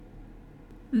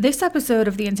This episode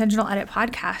of the Intentional Edit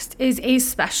podcast is a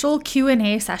special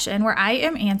Q&A session where I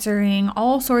am answering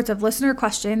all sorts of listener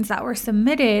questions that were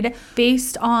submitted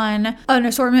based on an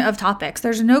assortment of topics.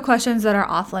 There's no questions that are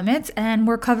off limits, and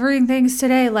we're covering things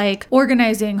today like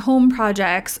organizing, home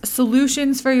projects,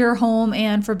 solutions for your home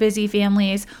and for busy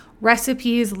families,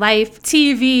 recipes, life,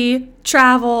 TV,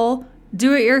 travel,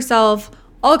 do it yourself,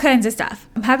 all kinds of stuff.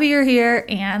 I'm happy you're here,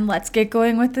 and let's get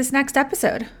going with this next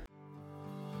episode.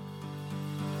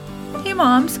 Hey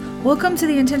moms, welcome to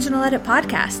the Intentional Edit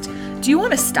podcast. Do you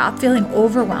want to stop feeling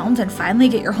overwhelmed and finally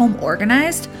get your home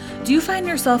organized? Do you find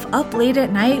yourself up late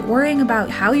at night worrying about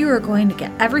how you are going to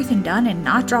get everything done and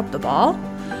not drop the ball?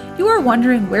 You are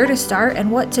wondering where to start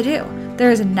and what to do.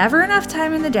 There is never enough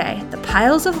time in the day. The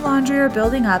piles of laundry are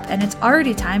building up and it's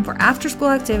already time for after-school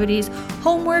activities,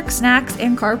 homework, snacks,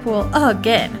 and carpool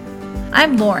again.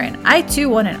 I'm Lauren. I too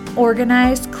want an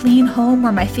organized, clean home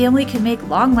where my family can make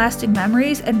long-lasting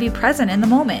memories and be present in the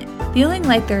moment. Feeling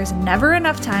like there is never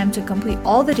enough time to complete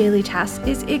all the daily tasks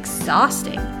is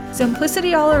exhausting.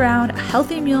 Simplicity all around, a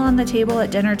healthy meal on the table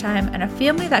at dinner time, and a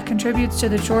family that contributes to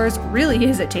the chores really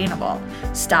is attainable.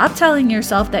 Stop telling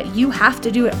yourself that you have to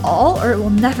do it all or it will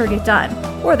never get done,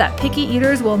 or that picky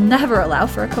eaters will never allow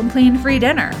for a complaint-free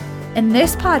dinner. In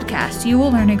this podcast, you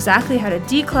will learn exactly how to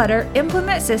declutter,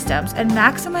 implement systems, and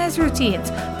maximize routines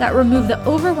that remove the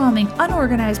overwhelming,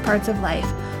 unorganized parts of life,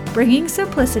 bringing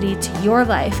simplicity to your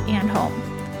life and home.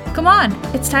 Come on,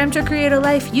 it's time to create a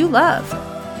life you love.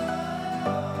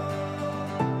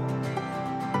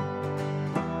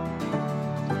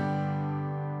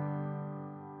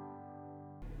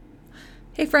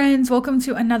 Hey friends, welcome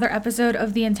to another episode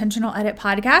of the Intentional Edit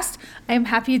podcast. I am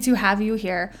happy to have you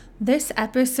here. This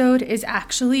episode is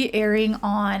actually airing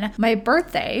on my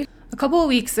birthday. A couple of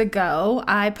weeks ago,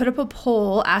 I put up a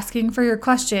poll asking for your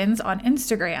questions on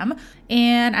Instagram,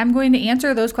 and I'm going to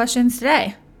answer those questions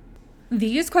today.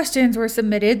 These questions were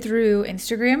submitted through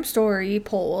Instagram story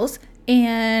polls,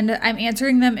 and I'm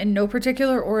answering them in no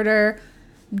particular order.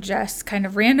 Just kind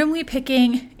of randomly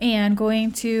picking and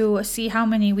going to see how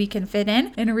many we can fit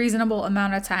in a reasonable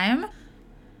amount of time.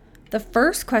 The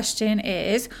first question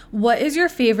is, what is your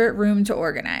favorite room to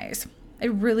organize? I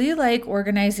really like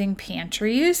organizing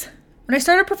pantries. When I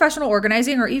started professional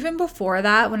organizing, or even before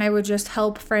that, when I would just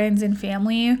help friends and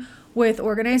family with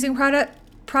organizing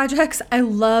projects, I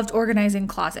loved organizing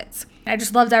closets. I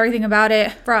just loved everything about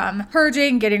it, from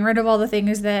purging, getting rid of all the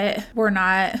things that were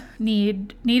not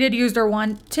needed, used, or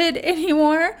wanted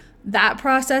anymore. That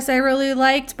process I really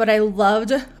liked, but I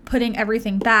loved putting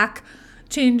everything back,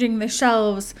 changing the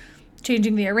shelves,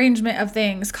 changing the arrangement of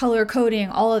things, color coding,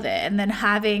 all of it, and then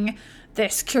having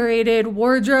this curated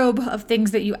wardrobe of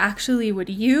things that you actually would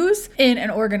use in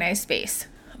an organized space.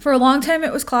 For a long time,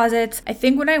 it was closets. I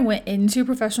think when I went into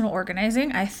professional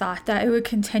organizing, I thought that it would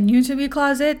continue to be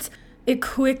closets. It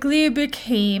quickly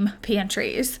became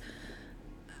pantries.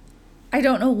 I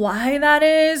don't know why that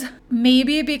is.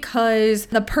 Maybe because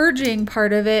the purging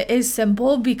part of it is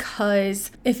simple,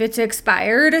 because if it's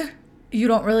expired, you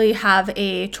don't really have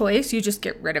a choice. You just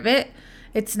get rid of it.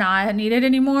 It's not needed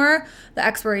anymore. The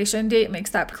expiration date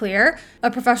makes that clear.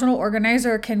 A professional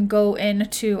organizer can go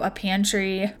into a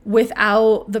pantry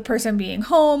without the person being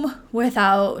home,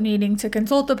 without needing to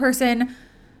consult the person.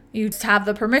 You just have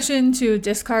the permission to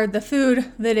discard the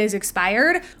food that is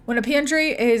expired. When a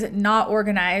pantry is not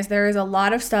organized, there is a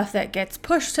lot of stuff that gets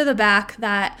pushed to the back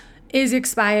that is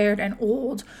expired and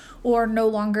old, or no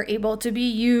longer able to be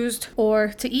used or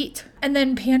to eat. And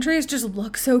then pantries just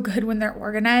look so good when they're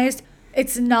organized.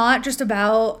 It's not just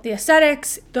about the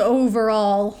aesthetics, the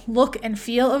overall look and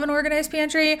feel of an organized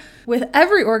pantry. With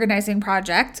every organizing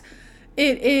project,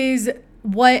 it is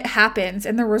what happens,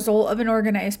 and the result of an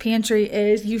organized pantry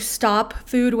is you stop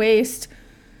food waste,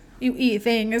 you eat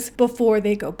things before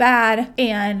they go bad,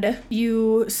 and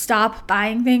you stop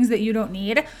buying things that you don't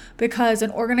need, because an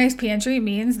organized pantry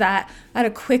means that at a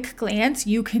quick glance,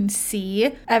 you can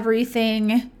see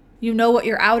everything. You know what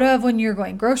you're out of when you're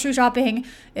going grocery shopping.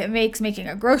 It makes making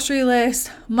a grocery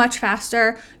list much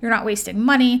faster. You're not wasting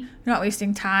money, you're not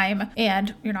wasting time,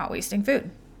 and you're not wasting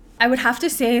food. I would have to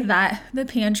say that the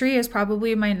pantry is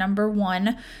probably my number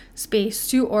one space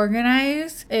to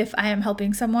organize if I am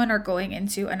helping someone or going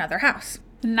into another house.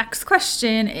 The next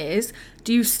question is,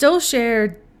 do you still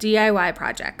share DIY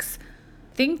projects?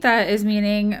 I think that is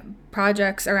meaning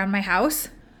projects around my house.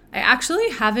 I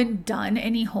actually haven't done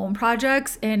any home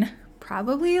projects in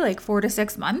probably like 4 to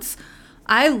 6 months.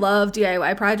 I love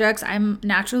DIY projects. I'm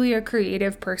naturally a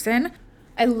creative person.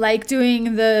 I like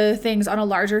doing the things on a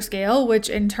larger scale, which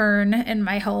in turn in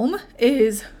my home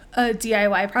is a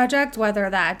DIY project, whether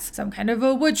that's some kind of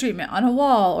a wood treatment on a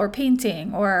wall or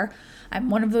painting, or I'm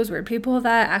one of those weird people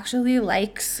that actually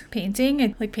likes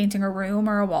painting, like painting a room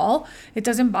or a wall. It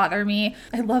doesn't bother me.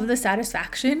 I love the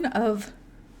satisfaction of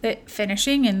it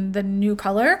finishing in the new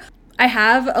color. I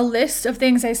have a list of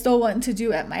things I still want to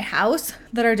do at my house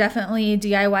that are definitely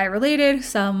DIY related.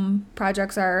 Some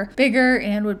projects are bigger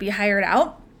and would be hired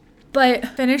out. But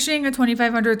finishing a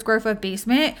 2,500 square foot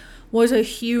basement was a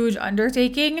huge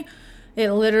undertaking.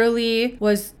 It literally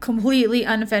was completely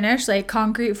unfinished, like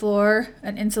concrete floor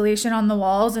and insulation on the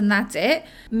walls, and that's it.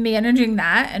 Managing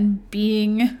that and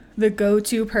being the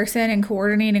go-to person and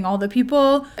coordinating all the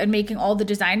people and making all the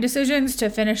design decisions to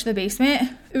finish the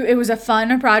basement. It was a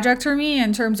fun project for me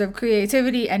in terms of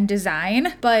creativity and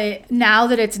design. But now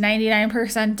that it's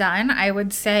 99% done, I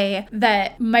would say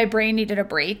that my brain needed a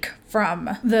break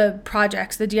from the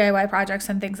projects, the DIY projects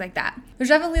and things like that. There's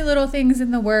definitely little things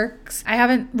in the works. I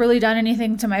haven't really done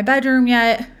anything to my bedroom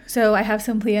yet, so I have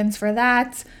some plans for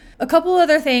that. A couple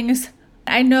other things.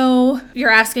 I know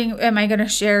you're asking, am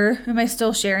I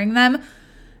still sharing them?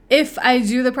 If I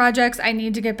do the projects, I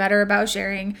need to get better about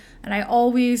sharing. And I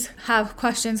always have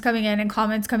questions coming in and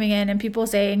comments coming in and people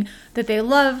saying that they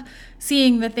love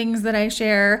seeing the things that I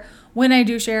share when I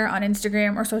do share on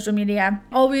Instagram or social media.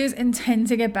 Always intend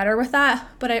to get better with that,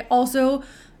 but I also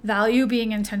value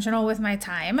being intentional with my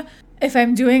time. If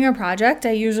I'm doing a project,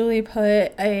 I usually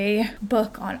put a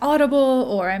book on Audible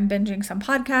or I'm binging some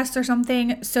podcasts or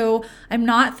something. So I'm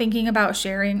not thinking about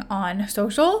sharing on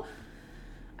social.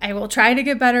 I will try to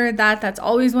get better at that. That's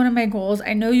always one of my goals.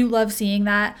 I know you love seeing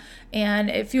that. And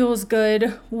it feels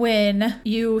good when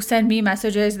you send me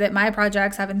messages that my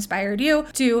projects have inspired you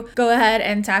to go ahead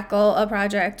and tackle a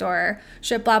project or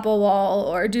shiplap a wall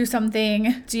or do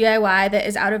something DIY that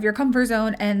is out of your comfort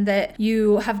zone and that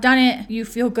you have done it, you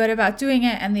feel good about doing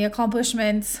it and the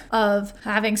accomplishments of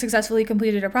having successfully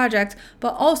completed a project,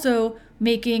 but also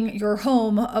making your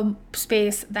home a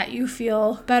space that you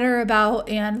feel better about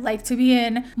and like to be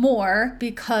in more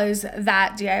because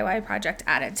that DIY project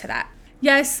added to that.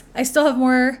 Yes, I still have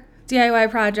more DIY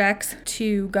projects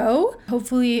to go.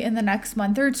 Hopefully in the next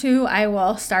month or two, I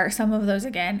will start some of those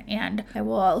again and I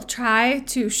will try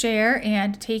to share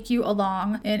and take you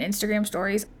along in Instagram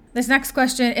stories. This next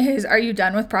question is, are you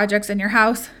done with projects in your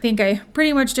house? I think I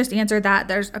pretty much just answered that.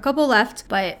 There's a couple left,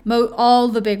 but all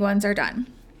the big ones are done.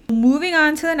 Moving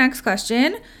on to the next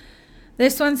question.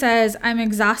 This one says, I'm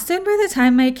exhausted by the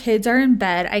time my kids are in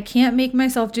bed. I can't make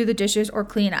myself do the dishes or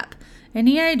clean up.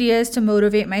 Any ideas to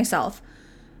motivate myself?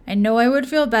 I know I would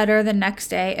feel better the next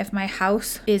day if my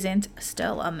house isn't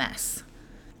still a mess.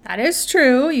 That is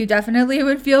true. You definitely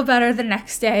would feel better the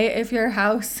next day if your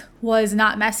house was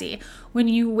not messy. When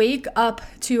you wake up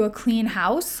to a clean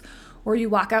house, or you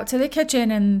walk out to the kitchen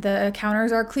and the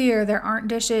counters are clear, there aren't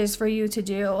dishes for you to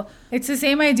do. It's the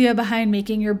same idea behind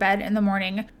making your bed in the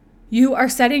morning. You are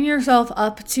setting yourself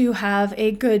up to have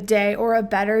a good day or a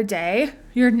better day.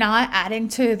 You're not adding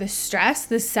to the stress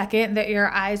the second that your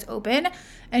eyes open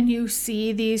and you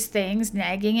see these things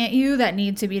nagging at you that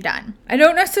need to be done. I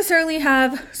don't necessarily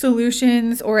have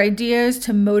solutions or ideas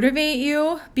to motivate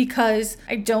you because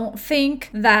I don't think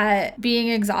that being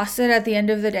exhausted at the end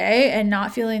of the day and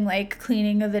not feeling like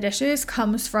cleaning the dishes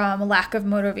comes from a lack of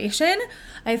motivation.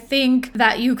 I think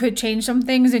that you could change some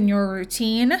things in your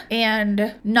routine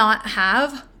and not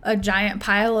have a giant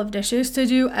pile of dishes to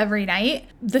do every night.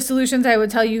 The solutions I would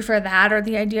tell you for that, or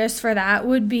the ideas for that,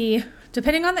 would be,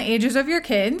 depending on the ages of your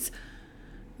kids,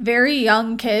 very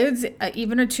young kids,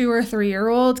 even a 2 or 3 year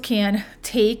old, can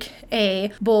take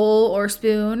a bowl or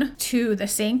spoon to the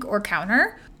sink or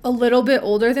counter. A little bit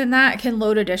older than that can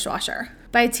load a dishwasher.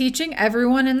 By teaching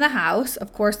everyone in the house,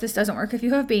 of course this doesn't work if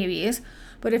you have babies,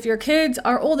 but if your kids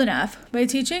are old enough, by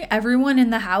teaching everyone in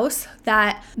the house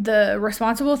that the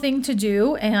responsible thing to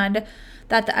do and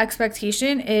that the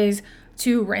expectation is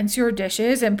to rinse your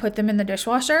dishes and put them in the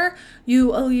dishwasher,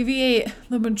 you alleviate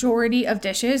the majority of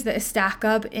dishes that stack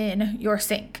up in your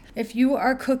sink. If you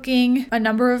are cooking a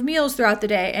number of meals throughout the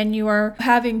day and you are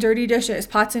having dirty dishes,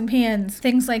 pots and pans,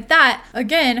 things like that,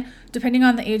 again, depending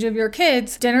on the age of your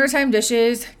kids, dinner time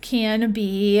dishes can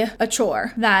be a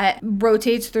chore that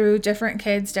rotates through different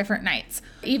kids, different nights.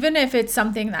 Even if it's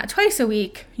something that twice a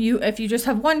week, if you just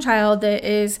have one child that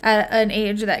is at an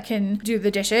age that can do the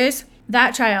dishes,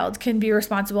 that child can be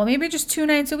responsible maybe just 2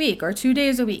 nights a week or 2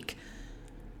 days a week.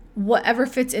 Whatever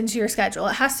fits into your schedule.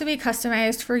 It has to be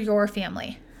customized for your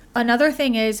family. Another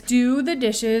thing is do the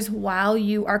dishes while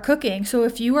you are cooking. So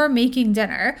if you are making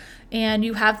dinner and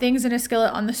you have things in a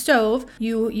skillet on the stove,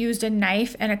 you used a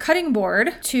knife and a cutting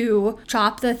board to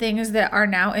chop the things that are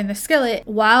now in the skillet.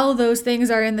 While those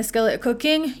things are in the skillet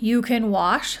cooking, you can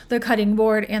wash the cutting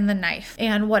board and the knife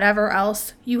and whatever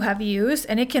else you have used,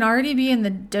 and it can already be in the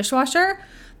dishwasher.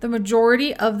 The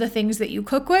majority of the things that you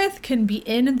cook with can be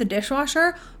in the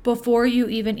dishwasher before you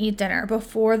even eat dinner,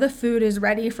 before the food is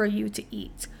ready for you to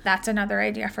eat. That's another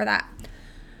idea for that.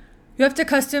 You have to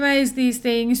customize these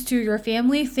things to your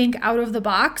family. Think out of the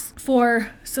box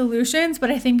for solutions, but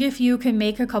I think if you can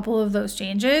make a couple of those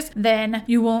changes, then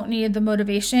you won't need the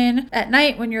motivation at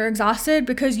night when you're exhausted,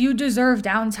 because you deserve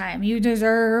downtime. You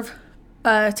deserve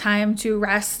a time to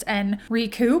rest and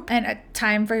recoup and a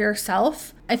time for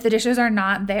yourself. If the dishes are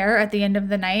not there at the end of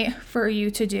the night for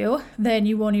you to do, then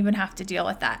you won't even have to deal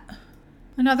with that.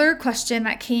 Another question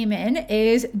that came in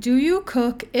is, do you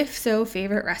cook? If so,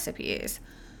 favorite recipes?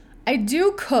 I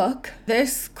do cook.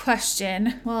 This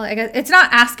question, well, I guess it's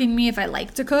not asking me if I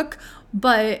like to cook,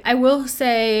 but I will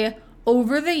say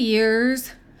over the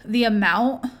years, the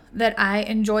amount that I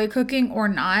enjoy cooking or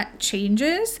not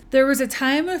changes. There was a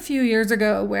time a few years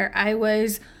ago where I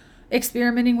was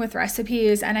experimenting with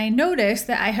recipes, and I noticed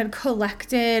that I had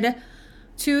collected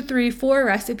 2, 3, 4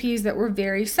 recipes that were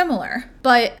very similar,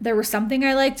 but there was something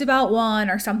I liked about one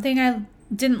or something I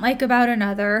didn't like about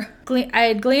another.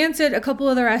 I'd glance at a couple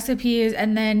of the recipes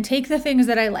and then take the things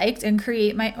that I liked and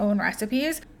create my own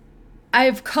recipes.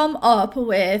 I've come up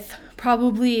with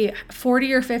probably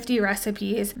 40 or 50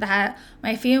 recipes that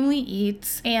my family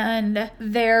eats, and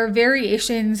they're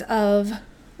variations of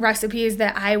recipes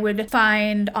that I would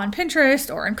find on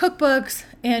Pinterest or in cookbooks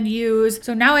and use.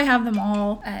 So now I have them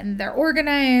all and they're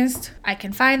organized. I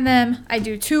can find them. I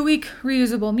do 2-week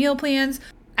reusable meal plans.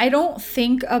 I don't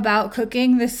think about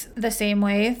cooking the same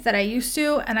way that I used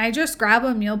to, and I just grab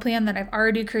a meal plan that I've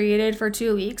already created for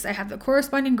 2 weeks. I have the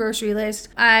corresponding grocery list.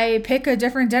 I pick a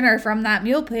different dinner from that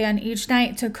meal plan each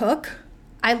night to cook.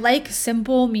 I like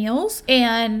simple meals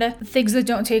and things that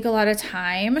don't take a lot of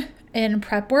time in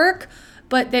prep work,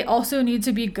 but they also need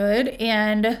to be good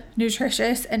and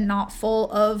nutritious and not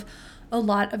full of a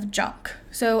lot of junk.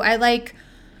 So I like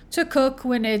to cook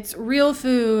when it's real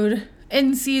food,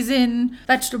 in season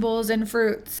vegetables and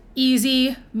fruits,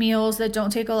 easy meals that don't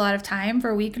take a lot of time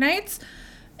for weeknights.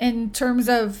 In terms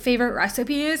of favorite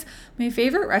recipes, my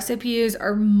favorite recipes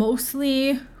are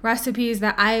mostly recipes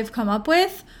that I've come up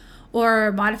with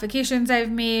or modifications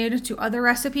I've made to other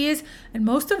recipes, and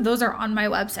most of those are on my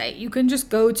website. You can just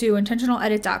go to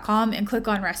intentionaledit.com and click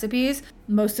on recipes.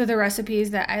 Most of the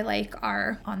recipes that I like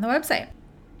are on the website.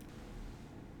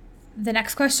 The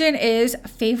next question is,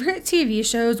 favorite TV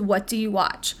shows, what do you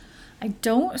watch? I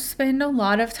don't spend a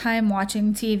lot of time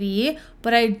watching TV,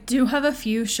 but I do have a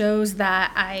few shows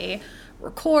that I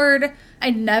record. I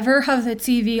never have the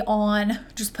TV on,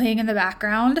 just playing in the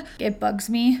background. It bugs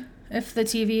me if the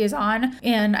TV is on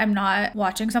and I'm not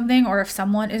watching something, or if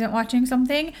someone isn't watching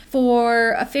something.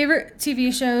 For a favorite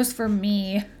TV shows for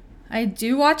me, I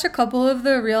do watch a couple of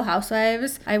the Real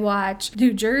Housewives. I watch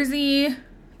New Jersey,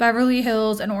 Beverly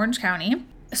Hills, and Orange County.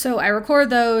 So I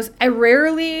record those. I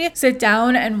rarely sit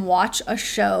down and watch a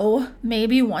show.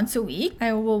 Maybe once a week,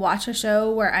 I will watch a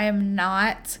show where I'm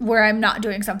not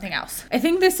doing something else. I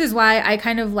think this is why I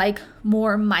kind of like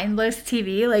more mindless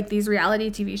TV, like these reality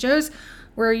TV shows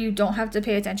where you don't have to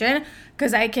pay attention,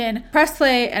 because I can press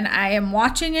play and I am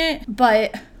watching it,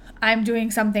 but I'm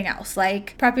doing something else,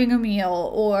 like prepping a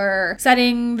meal or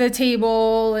setting the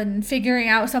table and figuring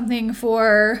out something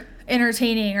for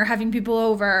entertaining or having people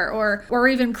over, or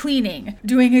even cleaning,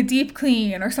 doing a deep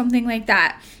clean or something like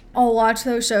that. I'll watch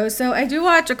those shows. So I do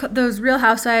watch those Real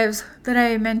Housewives that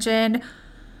I mentioned.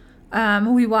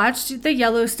 We watched the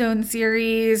Yellowstone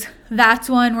series. That's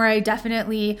one where I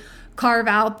definitely carve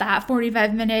out that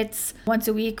 45 minutes once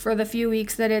a week for the few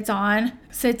weeks that it's on,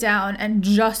 sit down and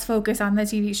just focus on the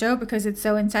TV show because it's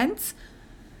so intense.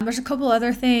 There's a couple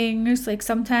other things, like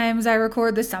sometimes I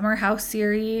record the Summer House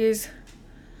series.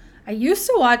 I used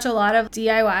to watch a lot of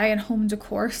DIY and home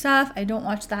decor stuff. I don't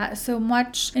watch that so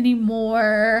much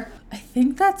anymore. I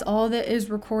think that's all that is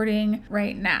recording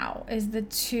right now, is the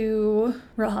 2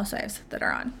 Real Housewives that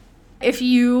are on. If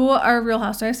you are a Real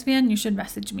Housewives fan, you should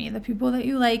message me the people that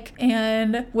you like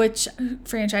and which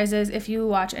franchises, if you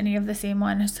watch any of the same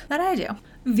ones that I do.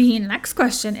 The next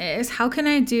question is, how can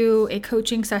I do a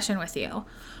coaching session with you?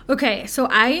 Okay, so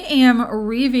I am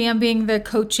revamping the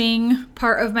coaching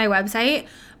part of my website,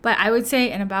 but I would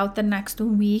say in about the next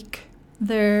week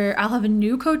I'll have a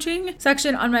new coaching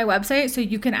section on my website, so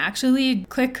you can actually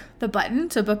click the button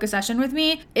to book a session with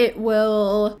me.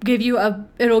 It'll give you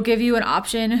an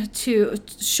option to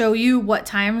show you what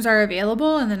times are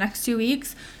available in the next 2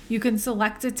 weeks. You can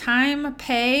select a time,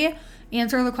 pay,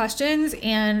 answer the questions,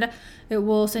 and it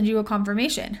will send you a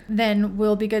confirmation. Then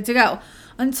we'll be good to go.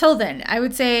 Until then, I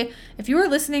would say if you are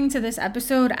listening to this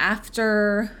episode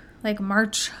after like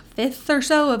March 5th or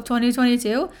so of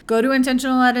 2022, go to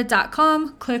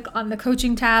intentionaledit.com, click on the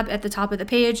coaching tab at the top of the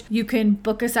page. You can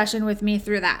book a session with me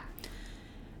through that.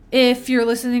 If you're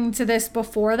listening to this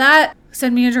before that,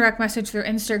 send me a direct message through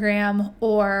Instagram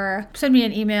or send me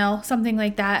an email, something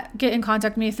like that. Get in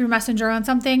contact with me through Messenger on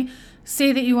something.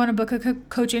 Say that you want to book a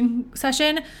coaching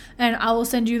session, and I will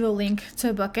send you the link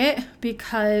to book it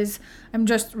because I'm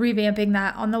just revamping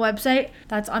that on the website.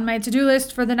 That's on my to-do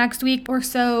list for the next week or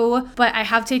so. But I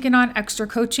have taken on extra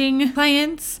coaching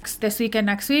clients this week and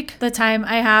next week. The time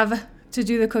I have to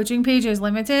do the coaching page is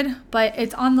limited, but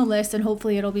it's on the list and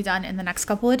hopefully it'll be done in the next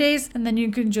couple of days. And then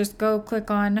you can just go click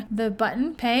on the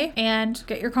button, pay, and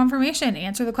get your confirmation,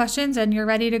 answer the questions, and you're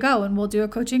ready to go. And we'll do a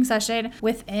coaching session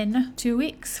within 2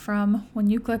 weeks from when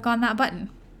you click on that button.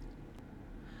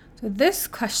 So this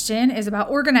question is about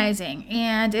organizing,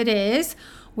 and it is,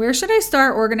 where should I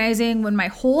start organizing when my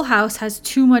whole house has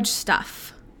too much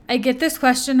stuff? I get this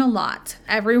question a lot.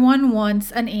 Everyone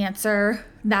wants an answer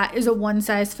that is a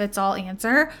one-size-fits-all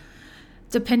answer.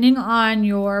 Depending on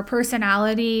your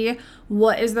personality,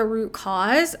 what is the root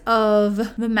cause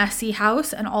of the messy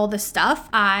house and all the stuff,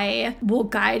 I will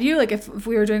guide you. Like if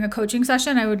we were doing a coaching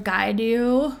session, I would guide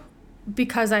you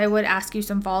because I would ask you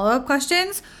some follow-up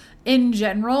questions. In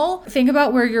general, think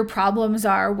about where your problems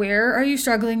are. Where are you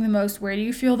struggling the most? Where do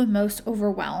you feel the most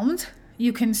overwhelmed?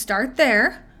 You can start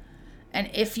there.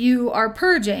 And if you are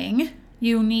purging,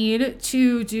 you need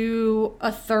to do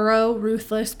a thorough,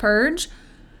 ruthless purge.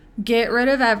 Get rid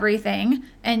of everything,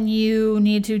 and you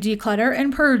need to declutter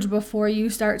and purge before you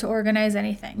start to organize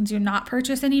anything. Do not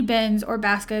purchase any bins or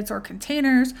baskets or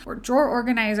containers or drawer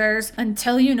organizers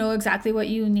until you know exactly what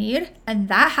you need. And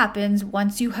that happens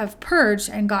once you have purged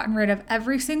and gotten rid of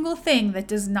every single thing that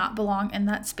does not belong in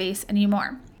that space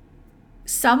anymore.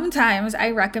 Sometimes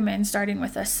I recommend starting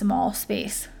with a small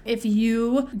space. If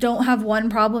you don't have one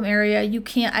problem area, you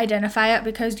can't identify it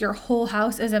because your whole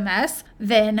house is a mess,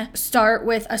 then start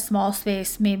with a small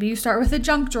space. Maybe you start with a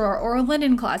junk drawer or a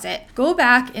linen closet. Go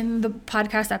back in the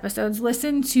podcast episodes,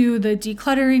 listen to the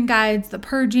decluttering guides, the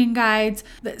purging guides,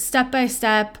 the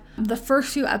step-by-step. The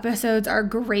first few episodes are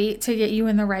great to get you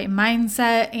in the right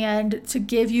mindset and to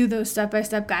give you those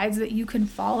step-by-step guides that you can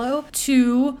follow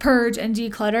to purge and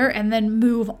declutter and then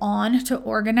move on to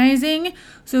organizing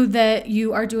so that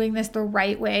you are doing this the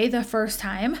right way the first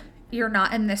time. You're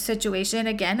not in this situation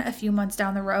again a few months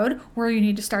down the road where you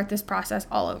need to start this process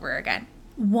all over again.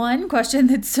 One question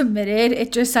that's submitted,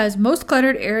 it just says most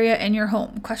cluttered area in your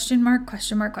home? ?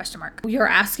 You're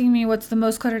asking me what's the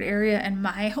most cluttered area in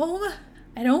my home?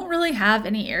 I don't really have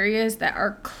any areas that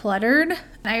are cluttered.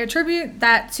 I attribute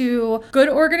that to good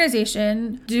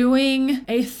organization, doing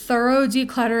a thorough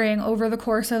decluttering over the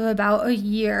course of about a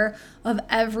year of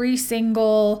every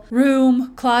single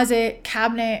room, closet,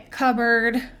 cabinet,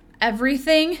 cupboard,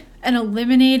 everything, and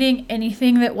eliminating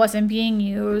anything that wasn't being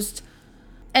used.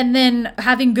 And then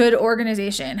having good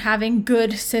organization, having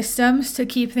good systems to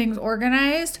keep things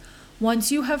organized.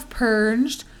 Once you have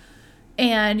purged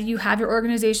and you have your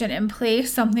organization in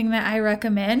place, something that I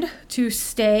recommend to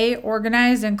stay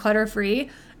organized and clutter-free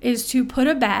is to put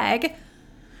a bag.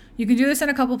 You can do this in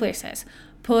a couple places.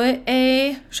 Put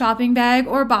a shopping bag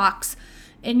or box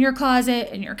in your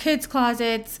closet, in your kids'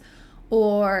 closets,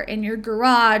 or in your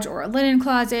garage or a linen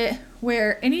closet,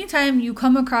 where anytime you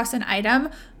come across an item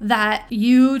that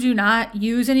you do not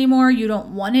use anymore, you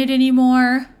don't want it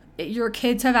anymore, your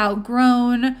kids have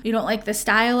outgrown, you don't like the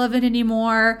style of it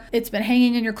anymore, it's been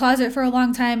hanging in your closet for a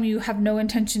long time, you have no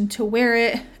intention to wear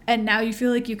it, and now you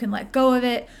feel like you can let go of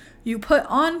it, you put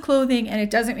on clothing and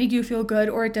it doesn't make you feel good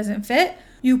or it doesn't fit,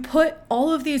 you put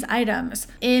all of these items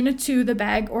into the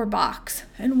bag or box.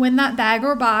 And when that bag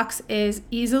or box is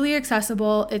easily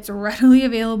accessible, it's readily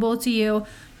available to you,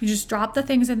 you just drop the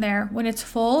things in there. When it's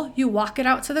full, you walk it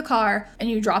out to the car and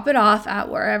you drop it off at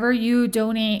wherever you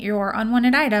donate your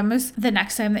unwanted items the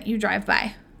next time that you drive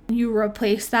by. You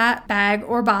replace that bag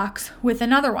or box with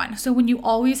another one. So when you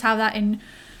always have that in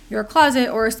your closet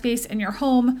or a space in your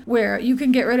home where you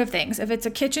can get rid of things. If it's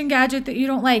a kitchen gadget that you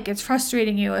don't like, it's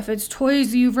frustrating you. If it's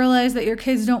toys you've realized that your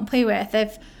kids don't play with,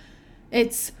 if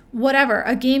it's whatever,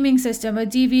 a gaming system, a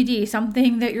DVD,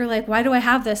 something that you're like, why do I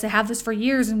have this? I have this for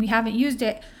years and we haven't used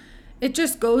it. It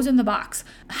just goes in the box.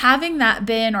 Having that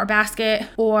bin or basket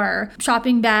or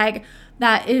shopping bag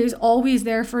that is always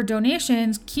there for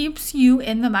donations keeps you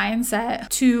in the mindset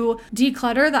to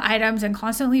declutter the items and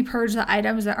constantly purge the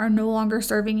items that are no longer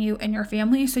serving you and your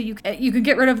family, so you can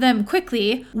get rid of them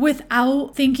quickly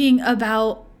without thinking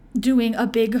about doing a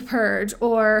big purge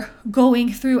or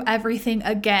going through everything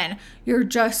again. You're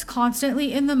just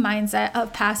constantly in the mindset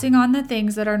of passing on the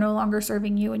things that are no longer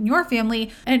serving you and your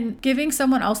family and giving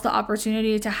someone else the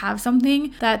opportunity to have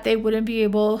something that they wouldn't be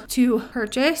able to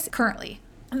purchase currently.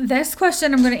 This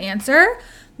question I'm going to answer.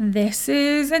 This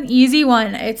is an easy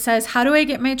one. It says, how do I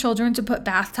get my children to put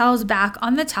bath towels back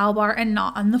on the towel bar and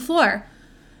not on the floor?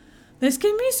 This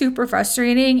can be super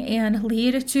frustrating and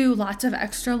lead to lots of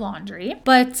extra laundry,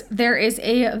 but there is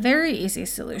a very easy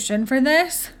solution for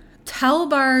this. Towel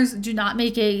bars do not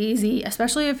make it easy,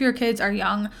 especially if your kids are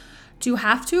young, to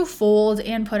have to fold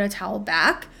and put a towel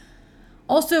back.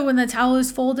 Also, when the towel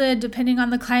is folded, depending on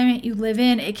the climate you live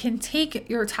in, it can take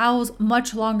your towels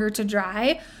much longer to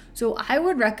dry. So I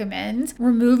would recommend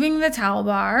removing the towel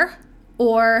bar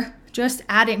or just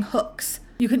adding hooks.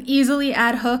 You can easily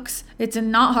add hooks. It's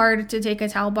not hard to take a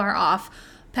towel bar off,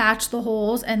 patch the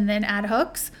holes, and then add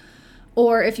hooks.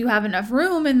 Or if you have enough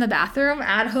room in the bathroom,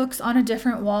 add hooks on a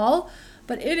different wall.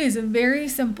 But it is very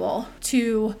simple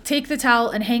to take the towel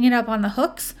and hang it up on the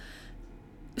hooks.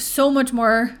 So much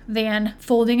more than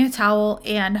folding a towel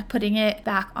and putting it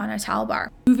back on a towel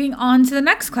bar. Moving on to the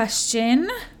next question.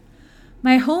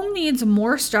 My home needs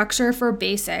more structure for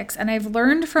basics, and I've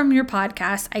learned from your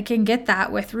podcast I can get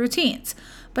that with routines,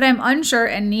 but I'm unsure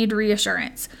and need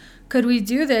reassurance. Could we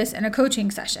do this in a coaching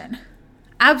session?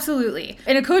 Absolutely.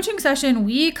 In a coaching session,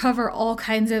 we cover all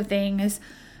kinds of things.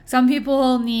 Some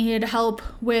people need help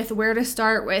with where to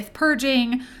start with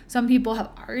purging. Some people have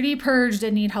already purged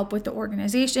and need help with the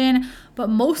organization. But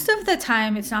most of the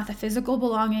time, it's not the physical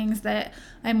belongings that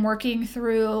I'm working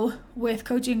through with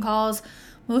coaching calls.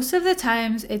 Most of the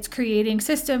times, it's creating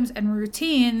systems and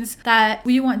routines that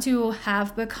we want to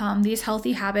have become these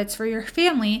healthy habits for your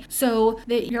family so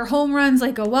that your home runs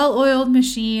like a well-oiled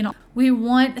machine. We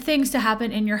want things to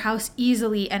happen in your house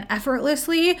easily and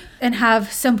effortlessly and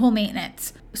have simple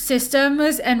maintenance.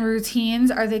 Systems and routines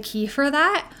are the key for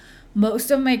that.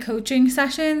 Most of my coaching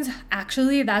sessions,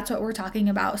 actually, that's what we're talking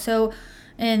about. So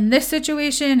in this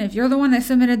situation, if you're the one that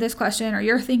submitted this question or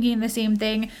you're thinking the same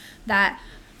thing, that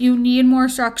you need more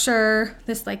structure,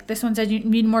 this one said you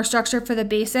need more structure for the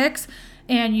basics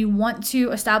and you want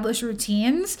to establish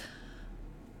routines.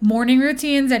 Morning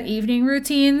routines and evening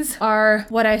routines are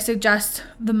what I suggest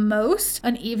the most.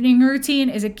 An evening routine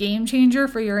is a game changer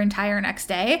for your entire next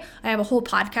day. I have a whole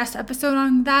podcast episode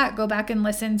on that. Go back and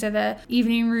listen to the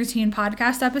evening routine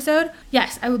podcast episode.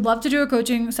 Yes, I would love to do a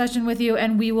coaching session with you,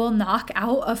 and we will knock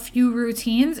out a few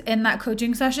routines in that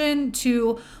coaching session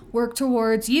to work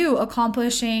towards you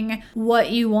accomplishing what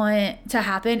you want to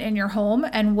happen in your home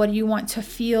and what you want to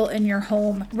feel in your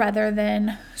home rather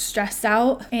than stressed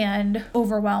out and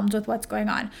overwhelmed with what's going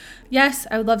on. Yes,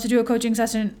 I would love to do a coaching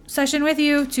session with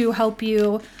you to help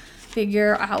you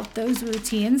figure out those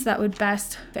routines that would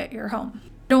best fit your home. I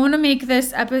don't want to make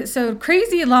this episode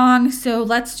crazy long, so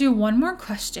let's do one more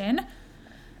question.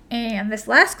 And this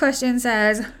last question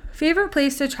says, favorite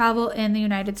place to travel in the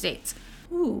United States?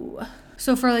 Ooh.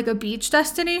 So for like a beach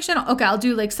destination, okay, I'll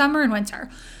do like summer and winter.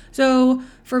 So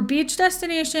for beach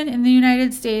destination in the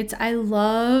United States, I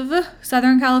love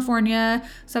Southern California,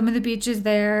 some of the beaches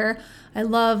there. I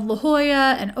love La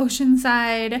Jolla and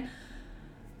Oceanside.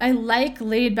 I like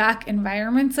laid back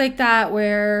environments like that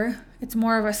where it's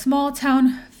more of a small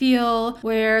town feel,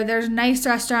 where there's nice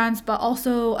restaurants, but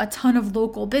also a ton of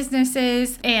local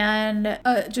businesses and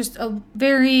just a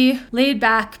very laid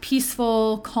back,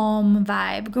 peaceful, calm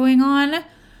vibe going on.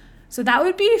 So that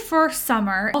would be for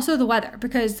summer. Also the weather,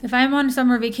 because if I'm on a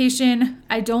summer vacation,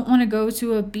 I don't want to go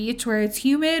to a beach where it's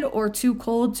humid or too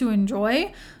cold to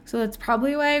enjoy. So that's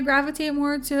probably why I gravitate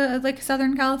more to like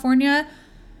Southern California.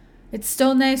 It's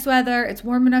still nice weather. It's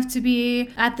warm enough to be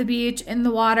at the beach, in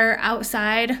the water,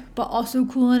 outside, but also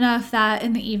cool enough that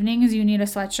in the evenings you need a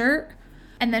sweatshirt.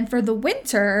 And then for the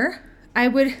winter, I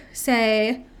would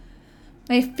say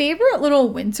my favorite little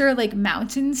winter like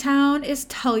mountain town is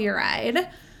Telluride.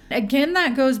 Again,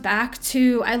 that goes back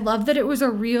to, I love that it was a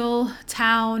real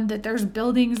town, that there's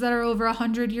buildings that are over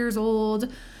 100 years old,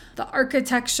 the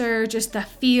architecture, just the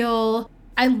feel.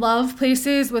 I love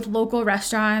places with local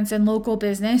restaurants and local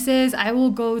businesses. I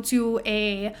will go to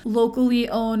a locally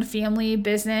owned family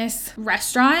business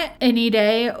restaurant any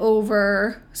day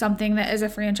over something that is a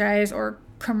franchise or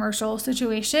commercial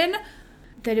situation.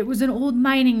 that it was an old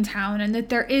mining town and that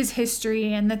there is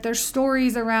history and that there's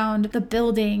stories around the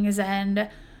buildings and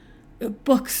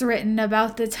books written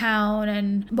about the town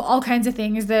and all kinds of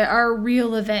things that are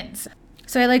real events.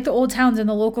 So I like the old towns and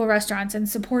the local restaurants and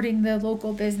supporting the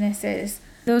local businesses.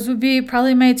 Those would be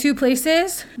probably my 2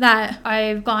 places that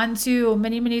I've gone to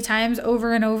many, many times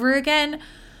over and over again.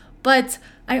 But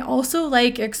I also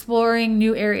like exploring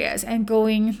new areas and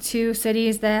going to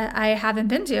cities that I haven't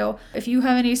been to. If you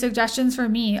have any suggestions for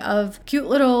me of cute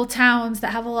little towns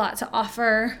that have a lot to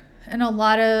offer and a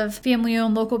lot of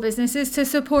family-owned local businesses to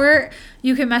support,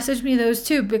 you can message me those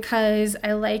too, because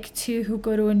I like to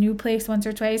go to a new place once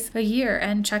or twice a year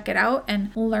and check it out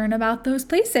and learn about those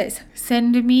places.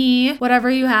 Send me whatever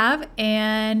you have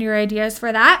and your ideas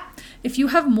for that. If you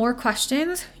have more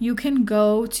questions, you can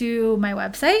go to my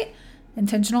website,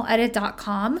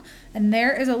 intentionaledit.com, and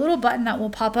there is a little button that will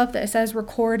pop up that says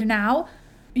record now.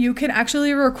 You can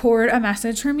actually record a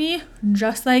message for me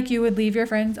just like you would leave your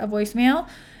friends a voicemail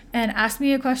and ask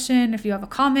me a question if you have a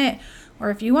comment or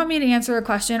if you want me to answer a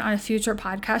question on a future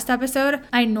podcast episode.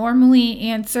 I normally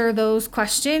answer those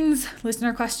questions,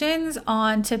 listener questions,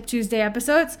 on Tip Tuesday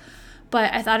episodes,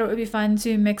 but I thought it would be fun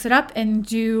to mix it up and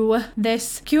do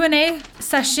this Q&A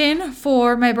session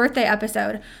for my birthday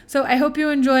episode. So I hope you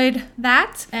enjoyed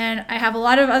that. And I have a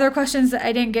lot of other questions that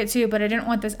I didn't get to, but I didn't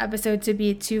want this episode to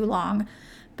be too long.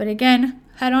 But again,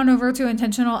 head on over to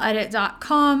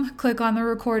intentionaledit.com, click on the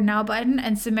record now button,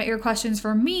 and submit your questions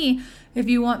for me if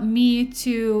you want me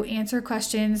to answer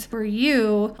questions for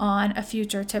you on a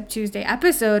future Tip Tuesday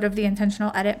episode of the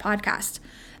Intentional Edit podcast.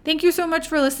 Thank you so much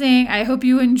for listening. I hope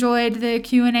you enjoyed the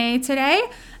Q&A today,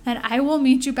 and I will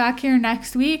meet you back here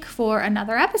next week for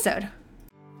another episode.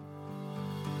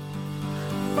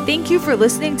 Thank you for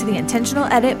listening to the Intentional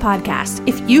Edit podcast.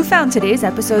 If you found today's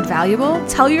episode valuable,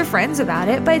 tell your friends about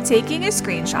it by taking a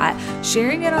screenshot,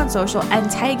 sharing it on social,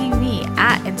 and tagging me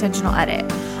at Intentional Edit.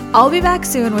 I'll be back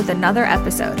soon with another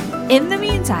episode. In the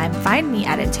meantime, find me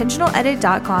at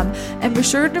intentionaledit.com and be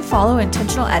sure to follow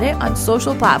Intentional Edit on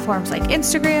social platforms like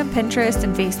Instagram, Pinterest,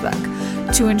 and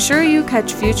Facebook. To ensure you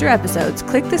catch future episodes,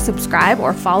 click the subscribe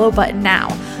or follow button now.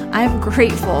 I'm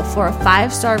grateful for a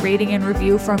 5-star rating and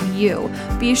review from you.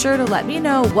 Be sure to let me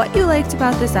know what you liked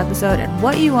about this episode and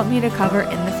what you want me to cover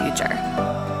in the future.